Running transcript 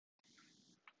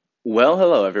Well,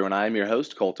 hello everyone. I am your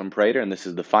host, Colton Prater, and this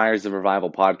is the Fires of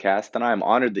Revival podcast. And I am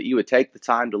honored that you would take the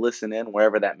time to listen in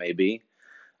wherever that may be.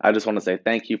 I just want to say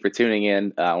thank you for tuning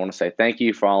in. I want to say thank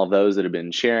you for all of those that have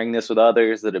been sharing this with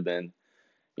others, that have been,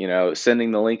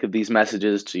 sending the link of these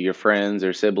messages to your friends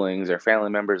or siblings or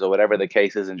family members or whatever the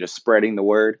case is, and just spreading the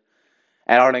word.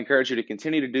 And I would encourage you to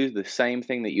continue to do the same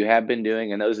thing that you have been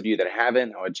doing. And those of you that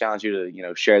haven't, I would challenge you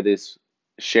to, share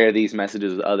these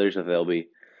messages with others, so they'll be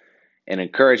an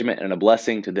encouragement and a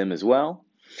blessing to them as well.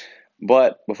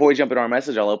 But before we jump into our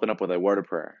message, I'll open up with a word of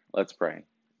prayer. Let's pray.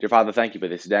 Dear Father, thank you for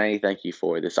this day. Thank you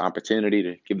for this opportunity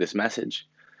to give this message.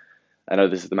 I know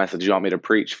this is the message you want me to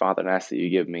preach, Father, and I ask that you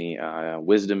give me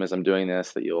wisdom as I'm doing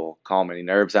this, that you'll calm any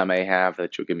nerves I may have,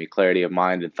 that you'll give me clarity of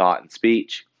mind and thought and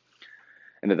speech,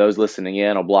 and that those listening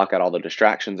in will block out all the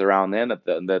distractions around them,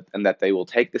 and that they will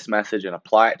take this message and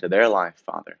apply it to their life,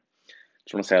 Father.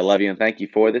 Just want to say I love you and thank you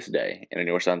for this day, and in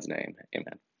your Son's name,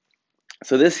 amen.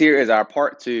 So this here is our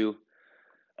part two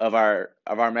of our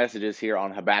messages here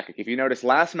on Habakkuk. If you notice,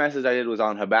 last message I did was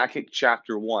on Habakkuk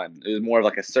chapter 1. It was more of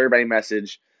like a survey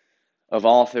message of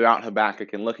all throughout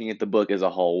Habakkuk and looking at the book as a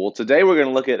whole. Well, today we're going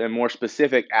to look at a more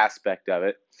specific aspect of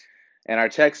it. And our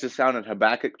text is found in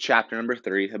Habakkuk chapter number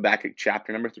 3. Habakkuk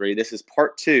chapter number 3. This is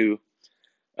part 2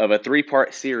 of a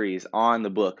 3-part series on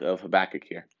the book of Habakkuk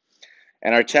here.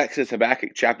 And our text is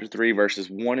Habakkuk chapter 3, verses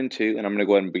 1 and 2. And I'm going to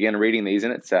go ahead and begin reading these.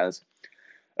 And it says,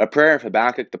 a prayer of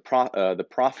Habakkuk the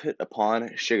prophet upon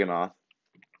Shigionoth.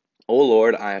 O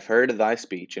Lord, I have heard thy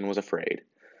speech and was afraid.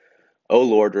 O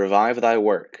Lord, revive thy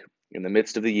work in the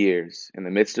midst of the years. In the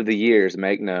midst of the years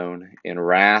make known. In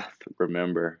wrath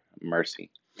remember mercy.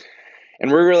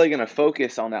 And we're really going to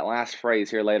focus on that last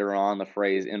phrase here later on, the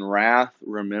phrase, in wrath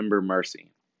remember mercy.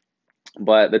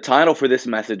 But the title for this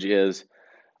message is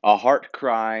A Heart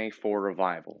Cry for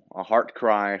Revival. A Heart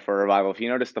Cry for Revival. If you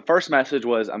notice, the first message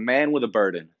was a man with a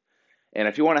burden. And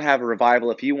if you want to have a revival,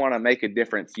 if you want to make a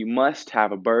difference, you must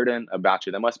have a burden about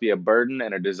you. There must be a burden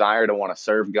and a desire to want to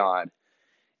serve God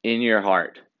in your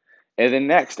heart. And then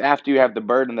next, after you have the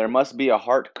burden, there must be a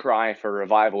heart cry for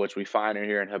revival, which we find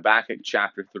here in Habakkuk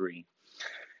chapter 3.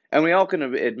 And we all can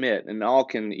admit and all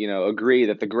can, agree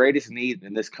that the greatest need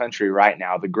in this country right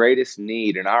now, the greatest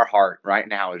need in our heart right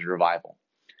now is revival.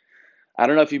 I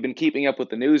don't know if you've been keeping up with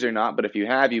the news or not, but if you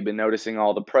have, you've been noticing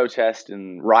all the protest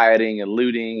and rioting and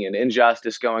looting and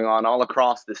injustice going on all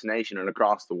across this nation and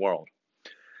across the world.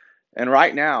 And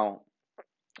right now,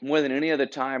 more than any other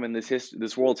time in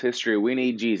this world's history, we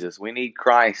need Jesus. We need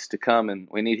Christ to come, and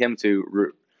we need him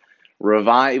to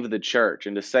revive the church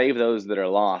and to save those that are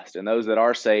lost and those that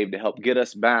are saved, to help get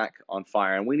us back on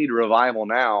fire. And we need revival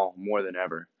now more than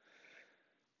ever.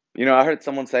 I heard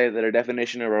someone say that a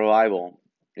definition of revival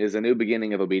is a new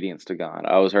beginning of obedience to God.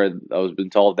 I was been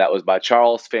told that was by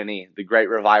Charles Finney, the great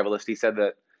revivalist. He said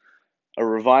that a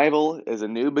revival is a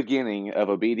new beginning of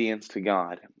obedience to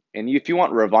God. And if you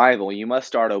want revival, you must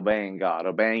start obeying God,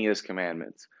 obeying his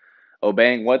commandments,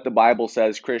 obeying what the Bible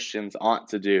says Christians ought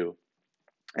to do.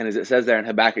 And as it says there in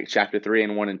Habakkuk chapter 3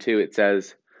 and 1 and 2, it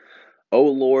says, O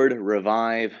Lord,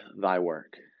 revive thy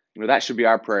work. That should be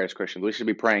our prayer as Christians. We should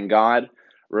be praying, God,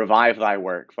 revive thy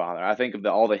work, Father. I think of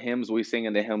all the hymns we sing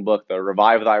in the hymn book, the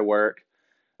revive thy work,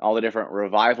 all the different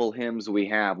revival hymns we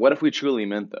have. What if we truly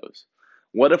meant those?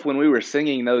 What if when we were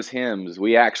singing those hymns,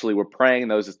 we actually were praying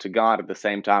those to God at the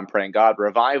same time, praying, God,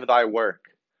 revive thy work.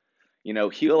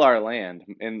 Heal our land.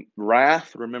 In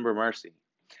wrath, remember mercy.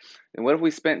 And what if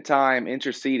we spent time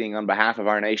interceding on behalf of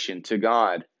our nation to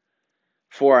God,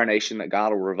 for our nation, that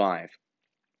God will revive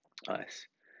us?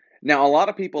 Now, a lot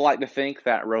of people like to think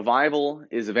that revival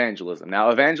is evangelism.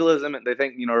 Now, evangelism, they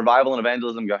think, revival and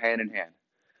evangelism go hand in hand.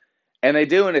 And they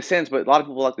do in a sense, but a lot of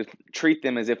people like to treat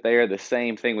them as if they are the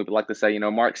same thing. We like to say,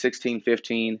 Mark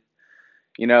 16:15,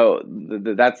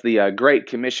 that's the Great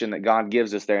Commission that God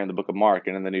gives us there in the book of Mark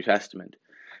and in the New Testament.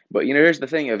 But, here's the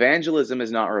thing. Evangelism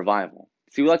is not revival.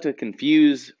 See, we like to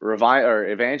confuse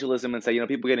evangelism and say,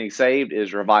 people getting saved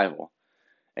is revival.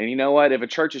 And you know what? If a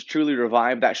church is truly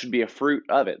revived, that should be a fruit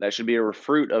of it. That should be a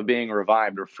fruit of being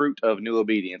revived, a fruit of new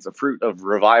obedience, a fruit of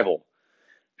revival.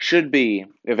 Should be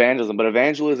evangelism, but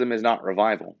evangelism is not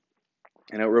revival.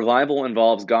 And revival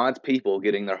involves God's people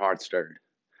getting their hearts stirred.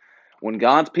 When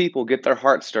God's people get their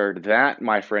hearts stirred, that,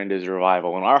 my friend, is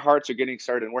revival. When our hearts are getting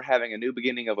stirred and we're having a new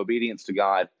beginning of obedience to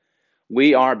God,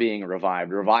 we are being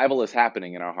revived. Revival is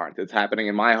happening in our hearts. It's happening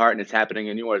in my heart and it's happening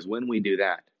in yours when we do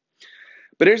that.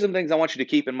 But here's some things I want you to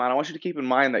keep in mind. I want you to keep in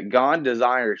mind that God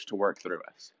desires to work through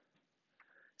us.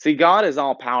 See, God is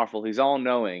all powerful. He's all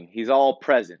knowing. He's all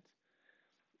present.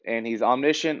 And he's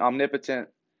omniscient, omnipotent,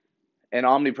 and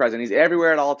omnipresent. He's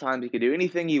everywhere at all times. He can do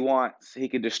anything he wants. He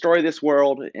can destroy this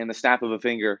world in the snap of a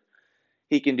finger.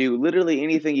 He can do literally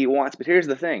anything he wants. But here's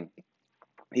the thing.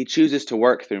 He chooses to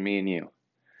work through me and you.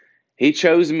 He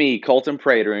chose me, Colton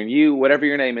Prater, and you, whatever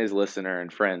your name is, listener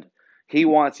and friend. He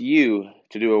wants you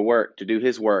to do to do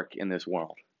his work in this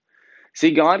world.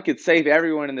 See, God could save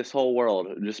everyone in this whole world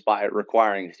just by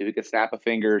requiring us to. He could snap a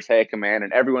finger, say a command,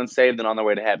 and everyone's saved and on their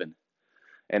way to heaven.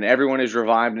 And everyone is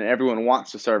revived and everyone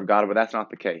wants to serve God, but that's not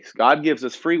the case. God gives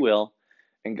us free will,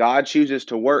 and God chooses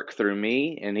to work through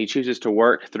me, and he chooses to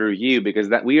work through you because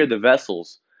that we are the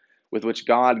vessels with which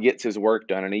God gets his work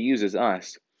done, and he uses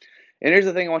us. And here's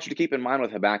the thing I want you to keep in mind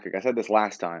with Habakkuk. I said this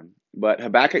last time, but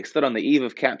Habakkuk stood on the eve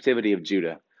of captivity of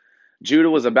Judah.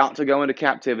 Judah was about to go into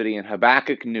captivity, and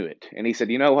Habakkuk knew it. And he said,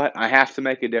 you know what? I have to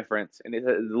make a difference. And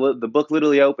the book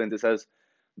literally opens. It says,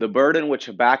 the burden which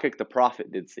Habakkuk the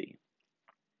prophet did see.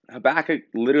 Habakkuk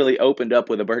literally opened up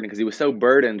with a burden because he was so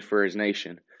burdened for his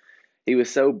nation. He was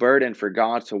so burdened for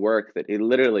God to work that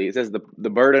it says the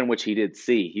burden which he did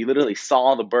see. He literally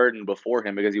saw the burden before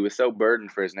him because he was so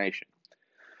burdened for his nation.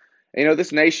 You know,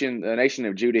 this nation, the nation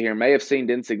of Judah here, may have seemed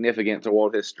insignificant to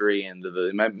world history, and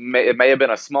it may have been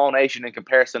a small nation in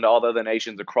comparison to all the other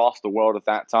nations across the world at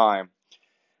that time.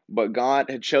 But God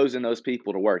had chosen those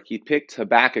people to work. He picked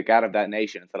Habakkuk out of that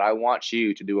nation and said, I want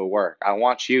you to do a work. I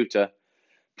want you to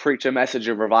preach a message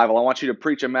of revival. I want you to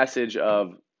preach a message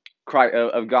of Christ,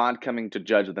 of God coming to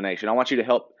judge the nation. I want you to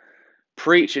help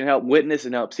preach and help witness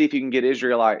and help see if you can get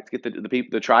Israelites, get the people,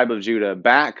 the tribe of Judah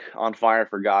back on fire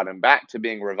for God and back to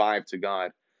being revived to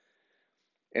God.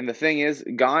 And the thing is,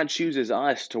 God chooses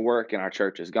us to work in our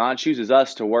churches. God chooses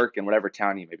us to work in whatever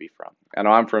town you may be from. I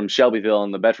know I'm from Shelbyville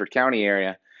in the Bedford County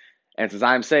area, and since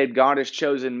I'm saved, God has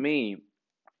chosen me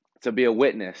to be a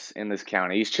witness in this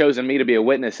county. He's chosen me to be a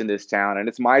witness in this town, and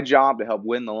it's my job to help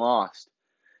win the lost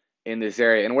in this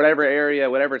area. In whatever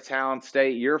area, whatever town,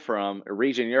 state you're from, or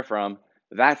region you're from,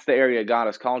 that's the area God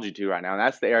has called you to right now. And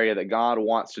that's the area that God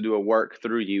wants to do a work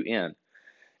through you in.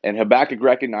 And Habakkuk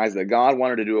recognized that God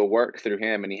wanted to do a work through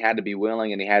him, and he had to be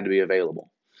willing and he had to be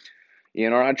available.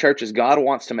 In our churches, God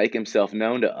wants to make himself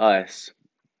known to us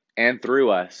and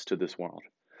through us to this world.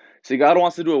 See, God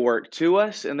wants to do a work to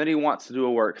us, and then he wants to do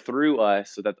a work through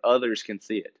us so that others can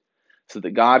see it, so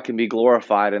that God can be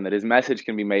glorified and that his message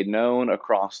can be made known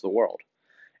across the world.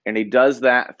 And he does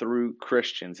that through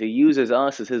Christians. He uses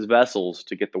us as his vessels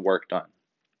to get the work done.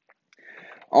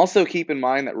 Also, keep in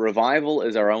mind that revival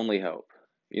is our only hope.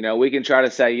 We can try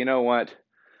to say, you know what?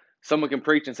 Someone can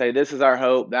preach and say, this is our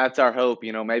hope, that's our hope.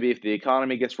 Maybe if the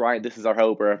economy gets right, this is our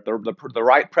hope. Or if the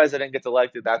right president gets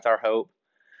elected, that's our hope.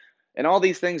 And all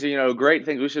these things are, great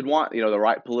things. We should want, the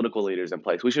right political leaders in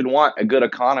place. We should want a good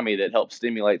economy that helps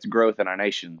stimulates growth in our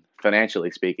nation,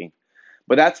 financially speaking.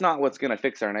 But that's not what's going to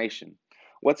fix our nation.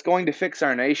 What's going to fix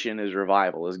our nation is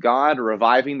revival, is God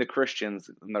reviving the Christians,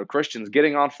 and the Christians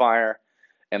getting on fire,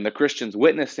 and the Christians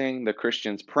witnessing, the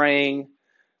Christians praying,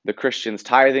 the Christians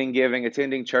tithing, giving,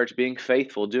 attending church, being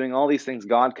faithful, doing all these things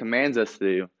God commands us to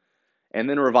do. And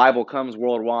then revival comes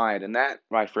worldwide. And that,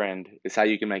 my friend, is how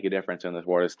you can make a difference in this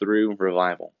world, is through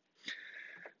revival.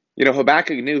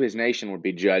 Habakkuk knew his nation would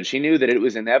be judged. He knew that it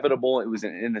was inevitable, it was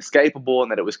inescapable,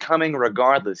 and that it was coming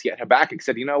regardless. Yet Habakkuk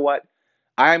said, you know what?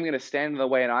 I'm going to stand in the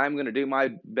way, and I'm going to do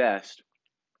my best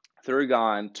through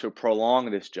God to prolong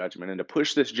this judgment and to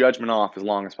push this judgment off as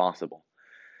long as possible.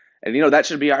 And that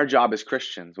should be our job as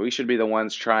Christians. We should be the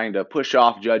ones trying to push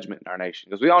off judgment in our nation.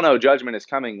 Because we all know judgment is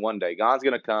coming one day. God's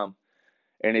going to come,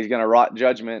 and he's going to wrought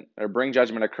judgment or bring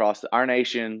judgment across our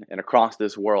nation and across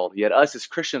this world. Yet us as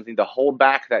Christians need to hold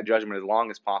back that judgment as long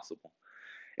as possible.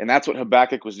 And that's what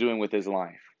Habakkuk was doing with his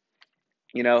life.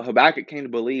 Habakkuk came to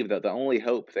believe that the only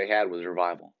hope they had was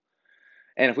revival.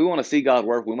 And if we want to see God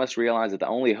work, we must realize that the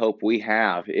only hope we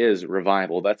have is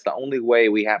revival. That's the only way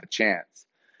we have a chance.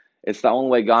 It's the only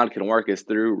way God can work is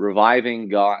through reviving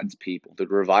God's people, through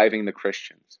reviving the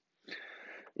Christians.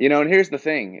 And here's the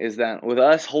thing, is that with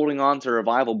us holding on to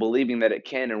revival, believing that it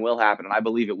can and will happen, and I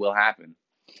believe it will happen,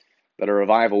 that a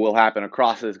revival will happen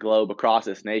across this globe, across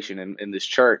this nation, in this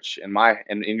church,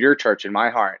 in your church, in my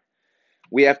heart,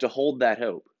 we have to hold that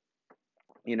hope.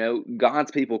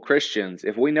 God's people, Christians,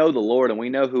 if we know the Lord and we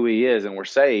know who he is and we're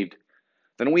saved,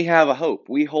 then we have a hope.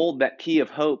 We hold that key of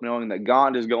hope knowing that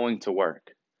God is going to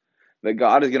work, that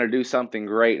God is going to do something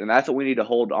great. And that's what we need to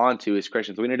hold on to as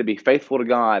Christians. We need to be faithful to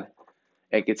God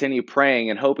and continue praying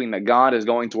and hoping that God is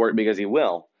going to work because he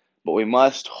will. But we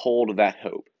must hold that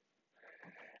hope.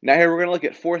 Now here we're going to look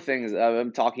at four things.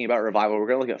 I'm talking about revival. We're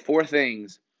going to look at four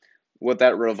things, what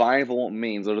that revival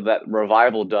means, what that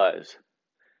revival does.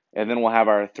 And then we'll have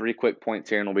our 3 quick points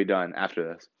here and we'll be done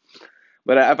after this.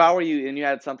 But if I were you and you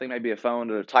had something, maybe a phone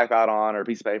to type out on or a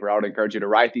piece of paper, I would encourage you to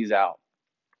write these out.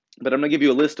 But I'm going to give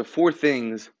you a list of 4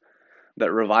 things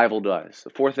that revival does.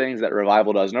 The 4 things that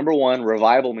revival does. Number one,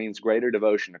 revival means greater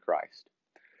devotion to Christ.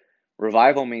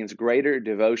 Revival means greater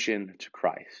devotion to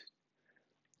Christ.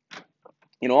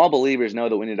 All believers know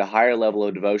that we need a higher level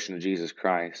of devotion to Jesus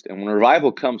Christ. And when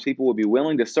revival comes, people will be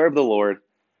willing to serve the Lord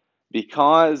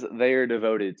because they are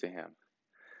devoted to Him.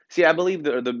 See, I believe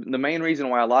the main reason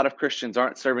why a lot of Christians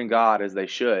aren't serving God as they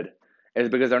should is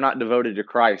because they're not devoted to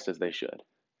Christ as they should.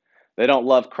 They don't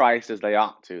love Christ as they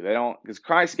ought to. They don't, because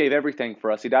Christ gave everything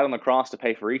for us. He died on the cross to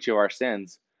pay for each of our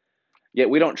sins. Yet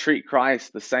we don't treat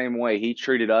Christ the same way He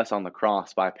treated us on the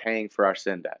cross by paying for our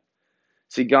sin debt.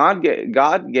 See, God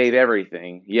gave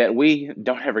everything, yet we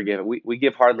don't ever give it. We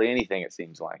give hardly anything, it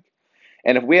seems like.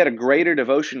 And if we had a greater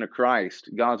devotion to Christ,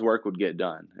 God's work would get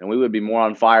done. And we would be more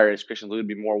on fire as Christians. We would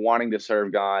be more wanting to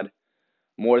serve God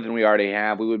more than we already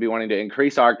have. We would be wanting to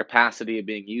increase our capacity of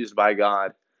being used by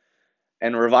God.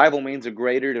 And revival means a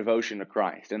greater devotion to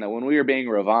Christ. And that when we are being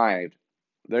revived,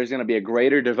 there's going to be a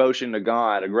greater devotion to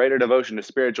God, a greater devotion to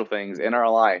spiritual things in our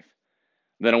life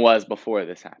than it was before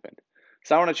this happened.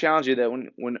 So I want to challenge you that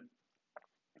when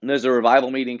there's a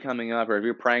revival meeting coming up, or if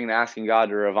you're praying and asking God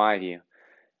to revive you,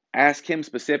 ask Him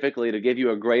specifically to give you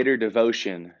a greater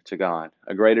devotion to God,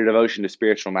 a greater devotion to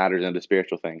spiritual matters and to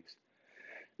spiritual things.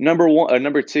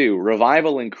 Number two,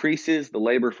 revival increases the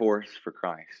labor force for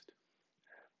Christ.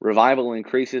 Revival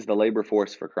increases the labor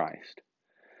force for Christ.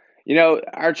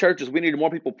 Our churches, we need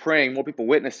more people praying, more people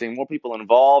witnessing, more people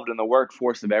involved in the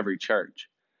workforce of every church.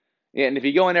 And if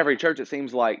you go in every church, it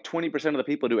seems like 20% of the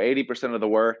people do 80% of the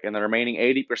work, and the remaining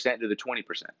 80% do the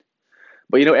 20%.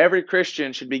 But every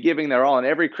Christian should be giving their all, and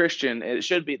every Christian, it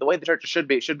should be, the way the church should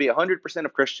be, it should be 100%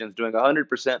 of Christians doing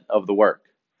 100% of the work.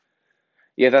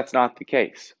 Yet that's not the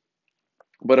case.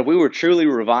 But if we were truly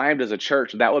revived as a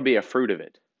church, that would be a fruit of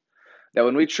it. That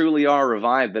when we truly are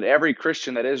revived, that every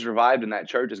Christian that is revived in that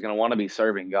church is going to want to be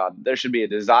serving God. There should be a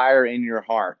desire in your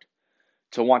heart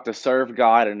to want to serve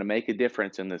God and to make a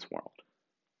difference in this world.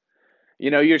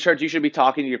 Your church, you should be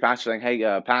talking to your pastor saying,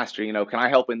 hey, pastor, can I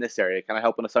help in this area? Can I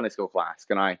help in a Sunday school class?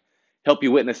 Can I help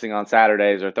you witnessing on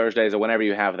Saturdays or Thursdays or whenever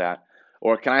you have that?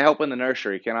 Or can I help in the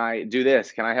nursery? Can I do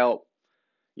this? Can I help,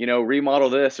 remodel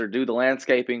this or do the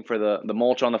landscaping for the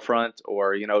mulch on the front?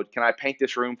 Or, can I paint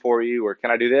this room for you? Or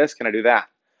can I do this? Can I do that?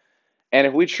 And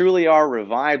if we truly are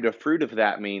revived, a fruit of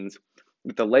that means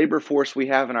that the labor force we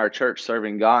have in our church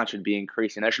serving God should be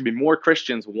increasing. There should be more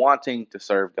Christians wanting to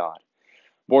serve God.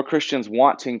 More Christians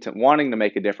wanting to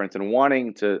make a difference and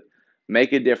wanting to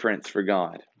make a difference for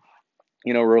God.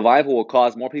 Revival will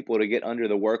cause more people to get under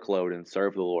the workload and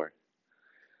serve the Lord.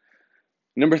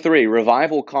 Number three,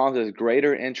 revival causes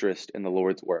greater interest in the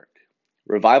Lord's work.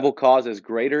 Revival causes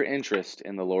greater interest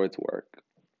in the Lord's work.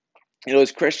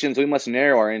 As Christians, we must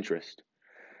narrow our interest.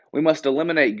 We must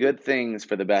eliminate good things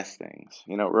for the best things.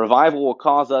 Revival will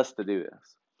cause us to do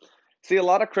this. See, a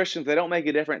lot of Christians, they don't make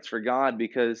a difference for God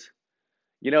because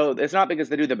it's not because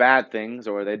they do the bad things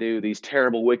or they do these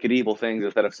terrible, wicked, evil things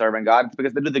instead of serving God. It's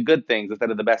because they do the good things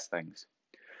instead of the best things.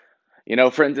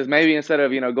 For instance, maybe instead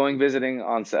of, going visiting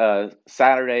on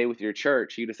Saturday with your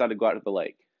church, you decide to go out to the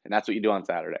lake. And that's what you do on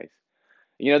Saturdays.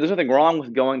 There's nothing wrong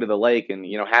with going to the lake and,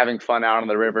 having fun out on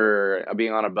the river or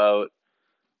being on a boat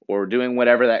or doing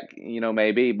whatever that,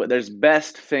 may be. But there's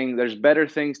better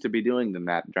things to be doing than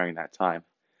that during that time.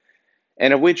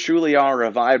 And if we truly are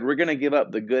revived, we're going to give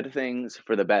up the good things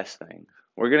for the best things.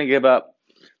 We're going to give up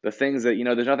the things that,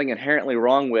 there's nothing inherently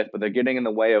wrong with, but they're getting in the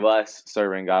way of us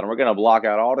serving God. And we're going to block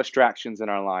out all distractions in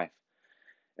our life.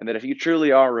 And that if you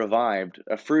truly are revived,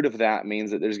 a fruit of that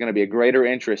means that there's going to be a greater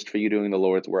interest for you doing the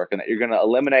Lord's work, and that you're going to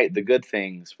eliminate the good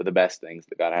things for the best things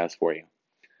that God has for you.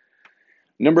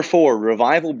 Number four,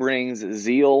 revival brings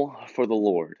zeal for the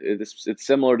Lord. It's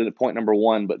similar to the point number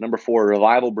one, but number four,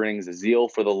 revival brings zeal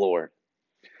for the Lord.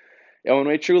 And when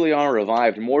we truly are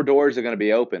revived, more doors are going to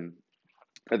be open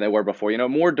than they were before.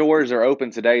 More doors are open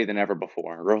today than ever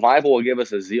before. Revival will give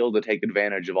us a zeal to take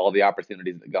advantage of all the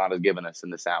opportunities that God has given us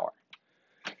in this hour.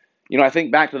 I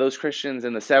think back to those Christians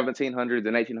in the 1700s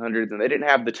and 1800s, and they didn't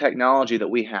have the technology that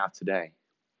we have today.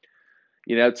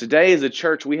 Today as a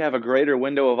church, we have a greater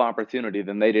window of opportunity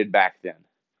than they did back then.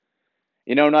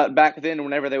 Not back then,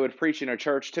 whenever they would preach in a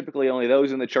church, typically only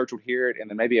those in the church would hear it, and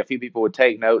then maybe a few people would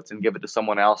take notes and give it to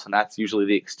someone else, and that's usually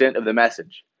the extent of the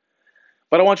message.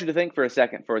 But I want you to think for a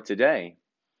second for today.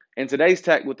 With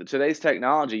today's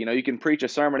technology, you can preach a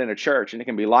sermon in a church, and it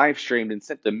can be live streamed and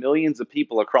sent to millions of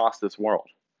people across this world.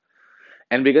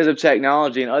 And because of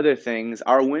technology and other things,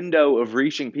 our window of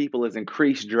reaching people has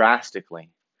increased drastically.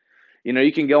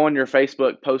 You can go on your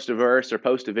Facebook, post a verse or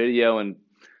post a video, and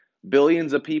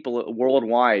billions of people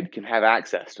worldwide can have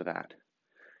access to that.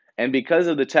 And because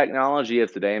of the technology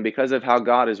of today and because of how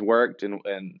God has worked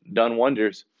and done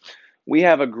wonders, we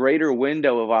have a greater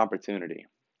window of opportunity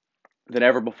than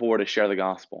ever before to share the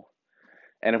gospel.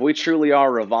 And if we truly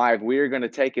are revived, we are going to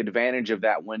take advantage of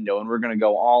that window and we're going to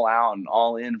go all out and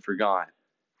all in for God.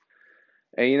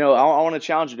 And I want to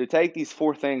challenge you to take these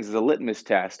 4 things as a litmus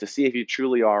test to see if you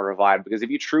truly are revived. Because if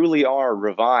you truly are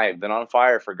revived and on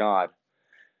fire for God,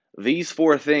 these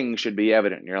 4 things should be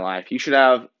evident in your life. You should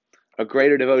have a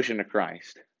greater devotion to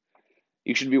Christ.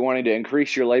 You should be wanting to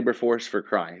increase your labor force for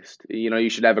Christ. You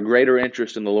should have a greater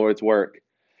interest in the Lord's work.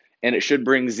 And it should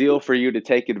bring zeal for you to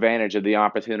take advantage of the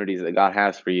opportunities that God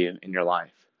has for you in your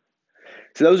life.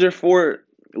 So those are 4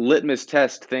 litmus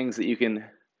test things that you can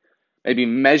maybe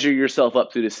measure yourself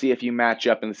up to see if you match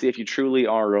up and see if you truly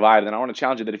are revived. And I want to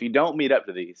challenge you that if you don't meet up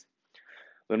to these,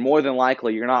 then more than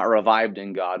likely you're not revived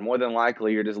in God. More than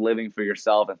likely you're just living for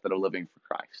yourself instead of living for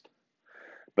Christ.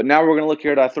 But now we're going to look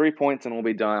here at our 3 points and we'll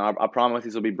be done. I promise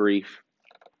these will be brief.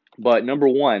 But number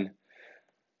 1,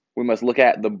 we must look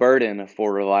at the burden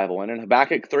for revival. And in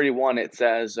Habakkuk 3:1, it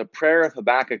says, a prayer of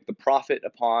Habakkuk the prophet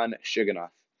upon Shigionoth.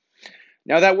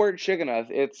 Now that word Shigionoth,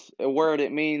 it's a word,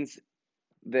 it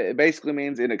basically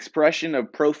means an expression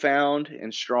of profound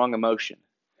and strong emotion.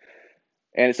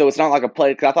 And so it's not like a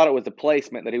place, because I thought it was a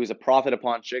placement that he was a prophet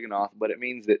upon Shigionoth, but it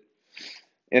means that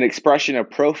an expression of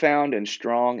profound and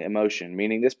strong emotion,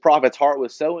 meaning this prophet's heart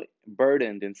was so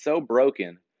burdened and so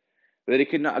broken that he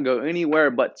could not go anywhere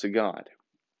but to God.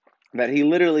 That he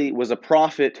literally was a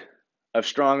prophet of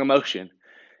strong emotion.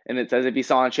 And it's as if you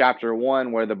saw in chapter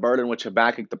 1 where the burden which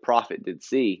Habakkuk the prophet did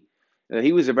see, that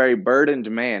he was a very burdened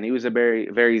man. He was a very,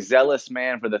 very zealous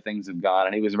man for the things of God.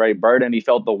 And he was very burdened. He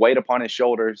felt the weight upon his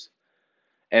shoulders.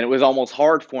 And it was almost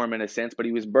hard for him in a sense, but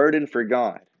he was burdened for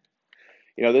God.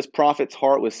 This prophet's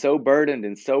heart was so burdened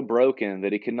and so broken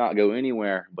that he could not go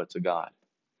anywhere but to God.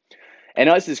 And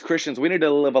us as Christians, we need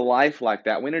to live a life like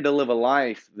that. We need to live a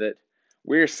life that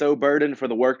we're so burdened for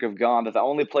the work of God that the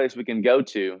only place we can go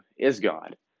to is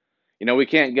God. We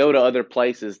can't go to other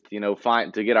places,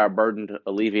 to get our burden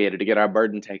alleviated, to get our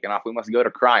burden taken off. We must go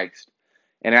to Christ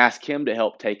and ask Him to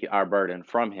help take our burden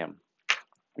from Him.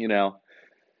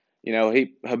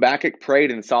 Habakkuk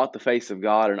prayed and sought the face of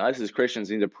God, and us as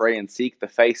Christians need to pray and seek the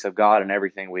face of God in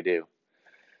everything we do.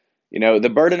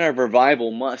 The burden of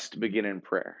revival must begin in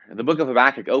prayer. The book of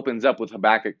Habakkuk opens up with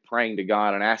Habakkuk praying to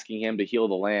God and asking Him to heal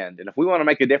the land. And if we want to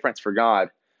make a difference for God,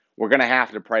 we're going to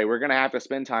have to pray. We're going to have to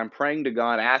spend time praying to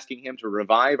God, asking Him to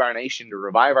revive our nation, to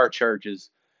revive our churches,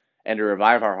 and to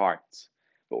revive our hearts.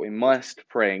 But we must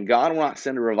pray. And God will not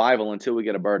send a revival until we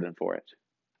get a burden for it.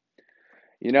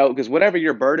 Because whatever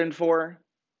you're burdened for,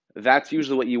 that's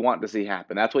usually what you want to see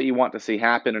happen. That's what you want to see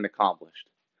happen and accomplished.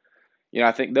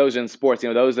 I think those in sports,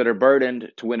 those that are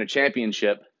burdened to win a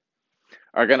championship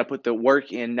are going to put the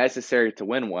work in necessary to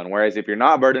win one. Whereas if you're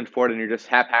not burdened for it and you're just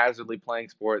haphazardly playing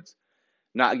sports,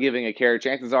 not giving a care,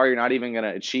 chances are you're not even going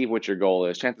to achieve what your goal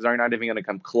is. Chances are you're not even going to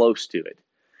come close to it.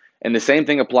 And the same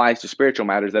thing applies to spiritual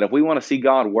matters, that if we want to see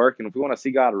God work and if we want to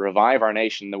see God revive our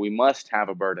nation, then we must have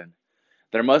a burden.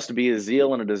 There must be a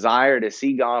zeal and a desire to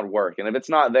see God work. And if it's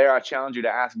not there, I challenge you to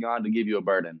ask God to give you a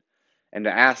burden. And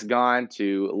to ask God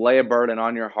to lay a burden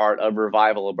on your heart of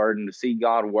revival, a burden to see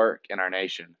God work in our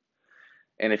nation.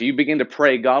 And if you begin to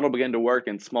pray, God will begin to work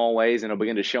in small ways and He'll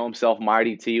begin to show Himself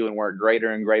mighty to you and work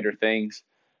greater and greater things.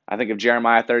 I think of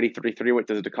Jeremiah 33:3, which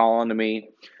says to call unto me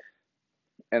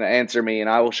and answer me, and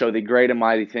I will show thee great and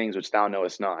mighty things which thou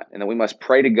knowest not. And then we must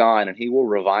pray to God, and He will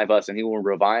revive us, and He will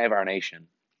revive our nation.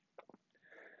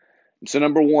 So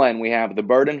number 1, we have the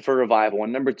burden for revival.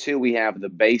 And number 2, we have the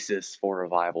basis for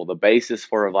revival. The basis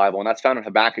for revival. And that's found in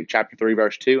Habakkuk chapter 3,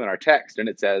 verse 2 in our text. And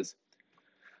it says,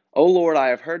 O Lord, I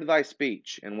have heard thy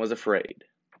speech and was afraid.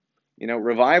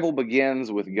 Revival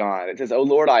begins with God. It says, O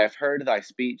Lord, I have heard thy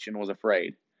speech and was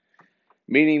afraid.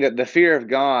 Meaning that the fear of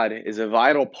God is a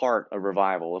vital part of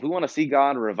revival. If we want to see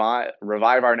God revive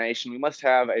our nation, we must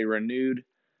have a renewed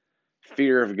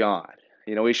fear of God.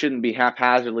 We shouldn't be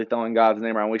haphazardly throwing God's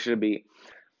name around. We should be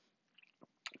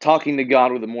talking to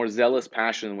God with a more zealous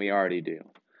passion than we already do.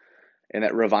 And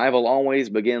that revival always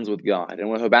begins with God. And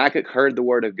when Habakkuk heard the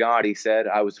word of God, he said,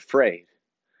 I was afraid.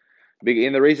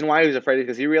 And the reason why he was afraid is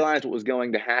because he realized what was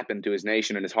going to happen to his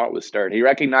nation and his heart was stirred. He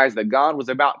recognized that God was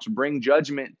about to bring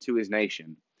judgment to his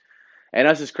nation. And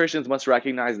us as Christians must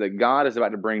recognize that God is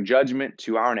about to bring judgment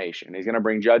to our nation. He's going to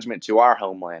bring judgment to our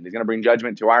homeland. He's going to bring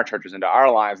judgment to our churches and to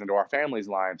our lives and to our families'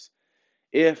 lives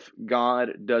if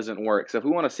God doesn't work. So if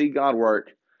we want to see God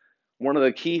work, one of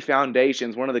the key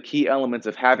foundations, one of the key elements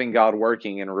of having God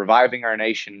working and reviving our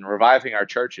nation and reviving our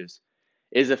churches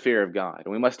is a fear of God.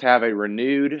 And we must have a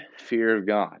renewed fear of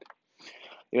God.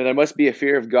 There must be a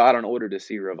fear of God in order to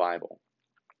see revival.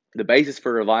 The basis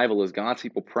for revival is God's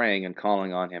people praying and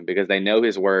calling on Him because they know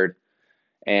His word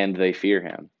and they fear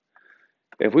Him.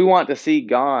 If we want to see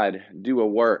God do a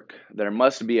work, there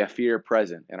must be a fear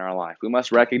present in our life. We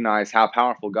must recognize how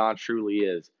powerful God truly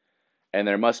is. And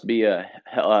there must be a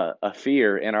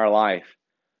fear in our life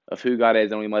of who God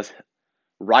is, and we must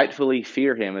rightfully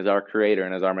fear Him as our Creator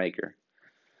and as our Maker.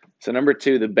 So number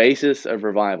 2, the basis of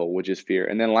revival, which is fear.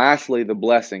 And then lastly, the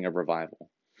blessing of revival.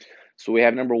 So we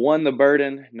have number 1, the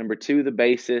burden, number 2, the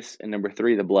basis, and number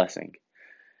 3, the blessing.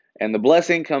 And the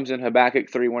blessing comes in Habakkuk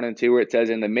 3:1-2, where it says,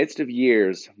 "In the midst of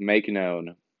years, make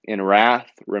known. In wrath,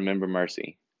 remember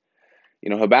mercy."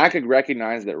 Habakkuk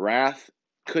recognized that wrath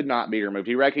could not be removed.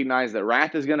 He recognized that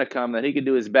wrath is going to come, that he could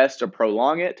do his best to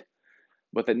prolong it,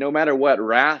 but that no matter what,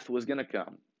 wrath was going to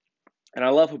come. And I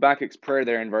love Habakkuk's prayer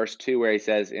there in verse 2 where he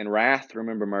says, "In wrath,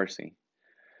 remember mercy."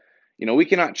 We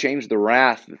cannot change the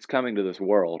wrath that's coming to this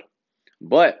world.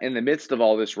 But in the midst of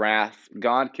all this wrath,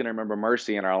 God can remember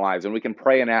mercy in our lives. And we can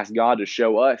pray and ask God to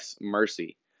show us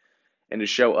mercy and to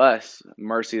show us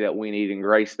mercy that we need and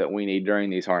grace that we need during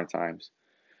these hard times.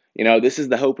 This is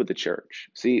the hope of the church.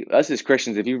 See, us as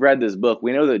Christians, if you've read this book,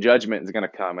 we know that judgment is going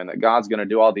to come and that God's going to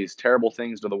do all these terrible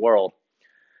things to the world.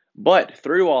 But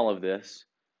through all of this,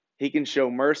 He can show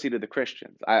mercy to the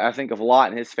Christians. I think of Lot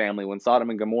and his family when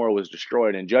Sodom and Gomorrah was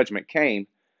destroyed and judgment came.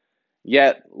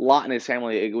 Yet Lot and his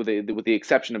family, with the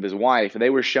exception of his wife, they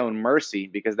were shown mercy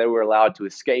because they were allowed to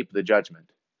escape the judgment.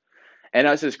 And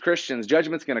us as Christians,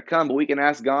 judgment's going to come, but we can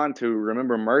ask God to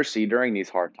remember mercy during these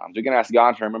hard times. We can ask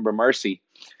God to remember mercy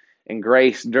and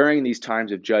grace during these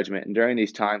times of judgment and during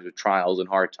these times of trials and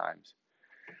hard times.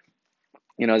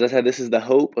 As I said, this is the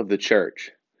hope of the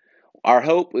church. Our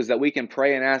hope is that we can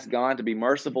pray and ask God to be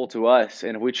merciful to us,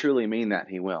 and if we truly mean that,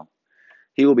 He will.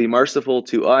 He will be merciful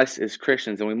to us as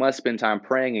Christians, and we must spend time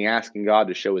praying and asking God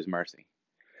to show His mercy.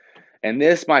 And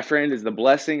this, my friend, is the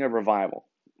blessing of revival.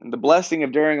 And the blessing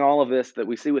of during all of this that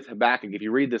we see with Habakkuk, if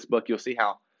you read this book, you'll see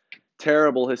how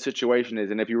terrible his situation is.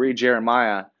 And if you read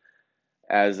Jeremiah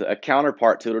as a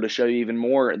counterpart to it, to show you even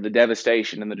more the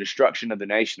devastation and the destruction of the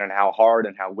nation and how hard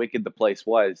and how wicked the place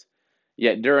was.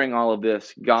 Yet during all of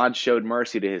this, God showed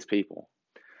mercy to His people.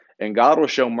 And God will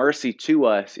show mercy to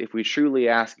us if we truly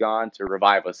ask God to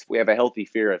revive us, if we have a healthy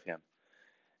fear of Him.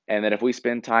 And that if we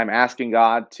spend time asking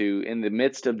God to, in the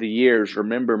midst of the years,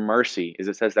 remember mercy, as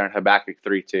it says there in Habakkuk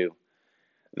 3:2,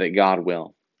 that God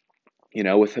will.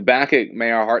 With Habakkuk,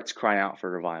 may our hearts cry out for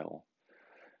revival.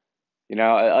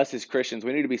 Us as Christians,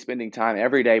 we need to be spending time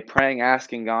every day praying,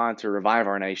 asking God to revive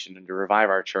our nation and to revive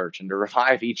our church and to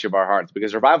revive each of our hearts,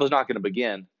 because revival is not going to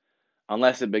begin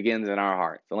unless it begins in our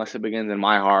hearts, unless it begins in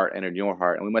my heart and in your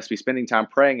heart. And we must be spending time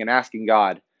praying and asking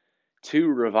God to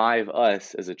revive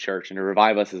us as a church and to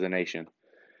revive us as a nation.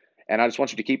 And I just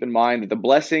want you to keep in mind that the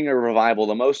blessing of revival,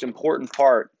 the most important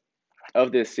part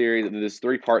of this series, of this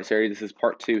 3-part series, this is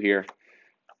part 2 here.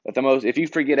 If you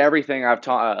forget everything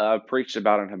I've preached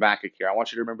about in Habakkuk here, I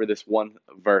want you to remember this one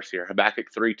verse here, Habakkuk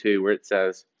 3:2, where it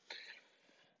says,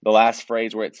 the last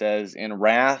phrase where it says, "In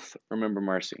wrath, remember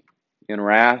mercy." In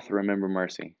wrath, remember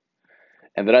mercy.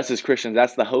 And that us as Christians,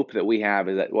 that's the hope that we have,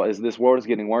 is that as this world is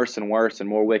getting worse and worse and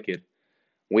more wicked,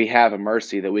 we have a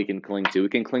mercy that we can cling to. We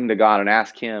can cling to God and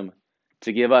ask Him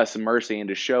to give us mercy and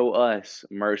to show us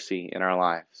mercy in our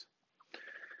lives.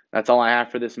 That's all I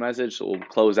have for this message, so we'll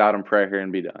close out in prayer here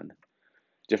and be done.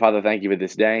 Dear Father, thank you for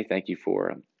this day. Thank you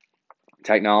for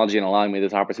technology and allowing me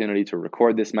this opportunity to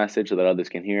record this message so that others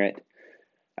can hear it.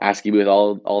 I ask you with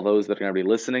all those that are going to be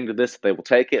listening to this, that they will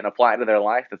take it and apply it to their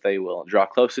life, that they will draw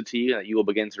closer to you, and that you will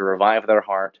begin to revive their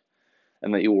heart,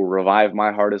 and that you will revive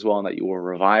my heart as well, and that you will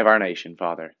revive our nation,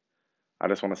 Father. I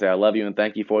just want to say I love you and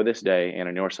thank you for this day, and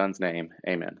in your Son's name,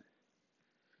 amen.